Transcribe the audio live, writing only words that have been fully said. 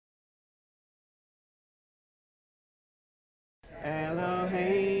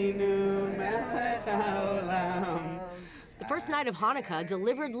first night of Hanukkah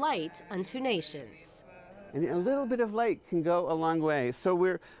delivered light unto nations. And a little bit of light can go a long way. So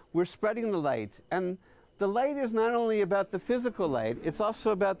we're spreading the light. And the light is not only about the physical light, it's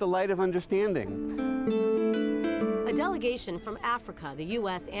also about the light of understanding. A delegation from Africa, the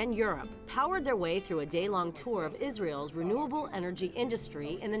U.S., and Europe powered their way through a day-long tour of Israel's renewable energy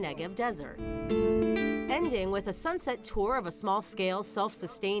industry in the Negev desert. Ending with a sunset tour of a small-scale,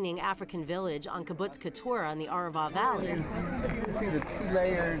 self-sustaining African village on Kibbutz Ketura in the Arava Valley. You can see the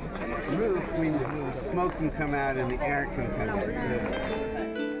two-layered roof means the smoke can come out and the air can come out.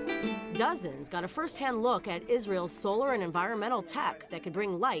 Dozens got a first-hand look at Israel's solar and environmental tech that could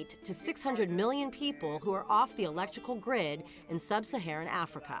bring light to 600 million people who are off the electrical grid in sub-Saharan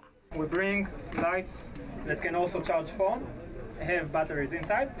Africa. We bring lights that can also charge phone, have batteries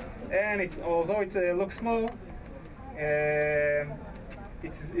inside, and although it looks small,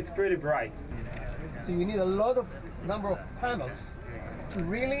 it's pretty bright. So you need a lot of number of panels to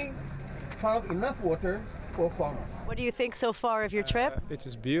really farm enough water for a farmer. What do you think so far of your trip? It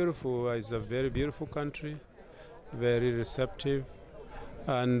is beautiful. It's a very beautiful country, very receptive,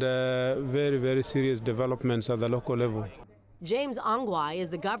 and very, very serious developments at the local level. James Ongwae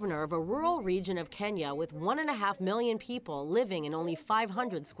is the governor of a rural region of Kenya with 1.5 million people living in only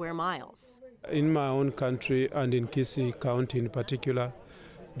 500 square miles. In my own country and in Kisii County in particular,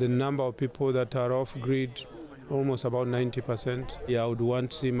 the number of people that are off-grid, almost about 90%. Yeah, I would want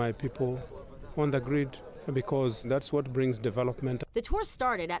to see my people on the grid because that's what brings development. The tour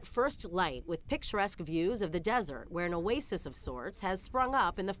started at first light with picturesque views of the desert, where an oasis of sorts has sprung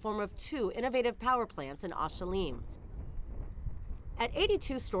up in the form of 2 innovative power plants in Ashalim. At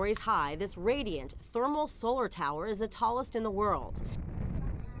 82 stories high, this radiant thermal solar tower is the tallest in the world.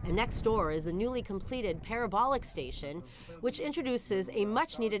 And next door is the newly completed parabolic station, which introduces a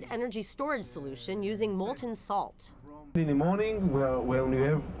much-needed energy storage solution using molten salt. In the morning, when we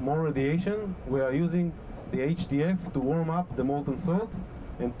have more radiation, we are using the HDF to warm up the molten salt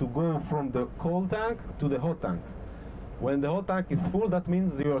and to go from the cold tank to the hot tank. When the hot tank is full, that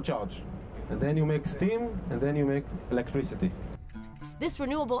means you are charged. And then you make steam, and then you make electricity. This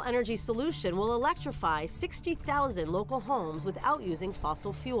renewable energy solution will electrify 60,000 local homes without using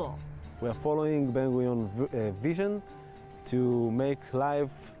fossil fuel. We are following Ben-Gurion's vision to make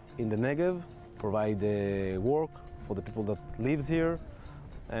life in the Negev, provide work for the people that lives here,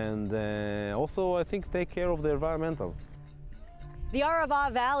 and also, I think, take care of the environmental. The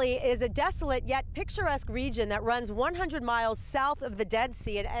Arava Valley is a desolate yet picturesque region that runs 100 miles south of the Dead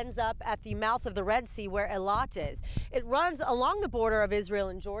Sea and ends up at the mouth of the Red Sea where Eilat is. It runs along the border of Israel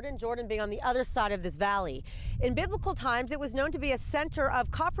and Jordan, Jordan being on the other side of this valley. In biblical times, it was known to be a center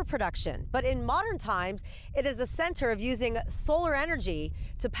of copper production, but in modern times, it is a center of using solar energy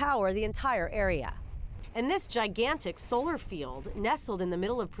to power the entire area. And this gigantic solar field, nestled in the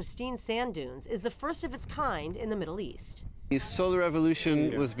middle of pristine sand dunes, is the first of its kind in the Middle East. The solar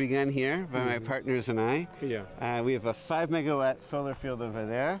revolution was begun here by my partners and I. Yeah. We have a 5 megawatt solar field over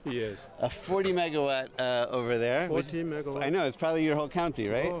there. Yes. A 40 megawatt over there. 40 megawatts. I know, it's probably your whole county,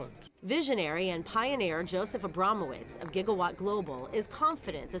 right? God. Visionary and pioneer Josef Abramowitz of Gigawatt Global is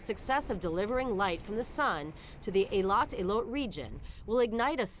confident the success of delivering light from the sun to the Eilot region will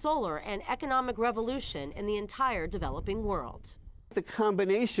ignite a solar and economic revolution in the entire developing world. The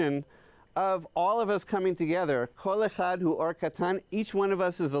combination of all of us coming together, kol echad hu or katan, each one of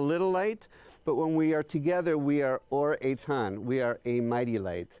us is a little light, but when we are together, we are or eitan, we are a mighty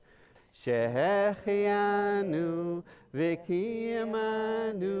light. Shehechianu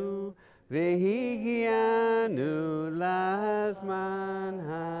v'kiyamanu v'higianu lazman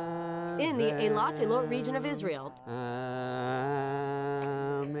hazeh. In the Eilat region of Israel, Amen.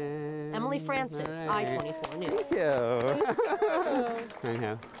 Emily Francis, I-24 News. Thank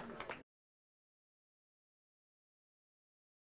you.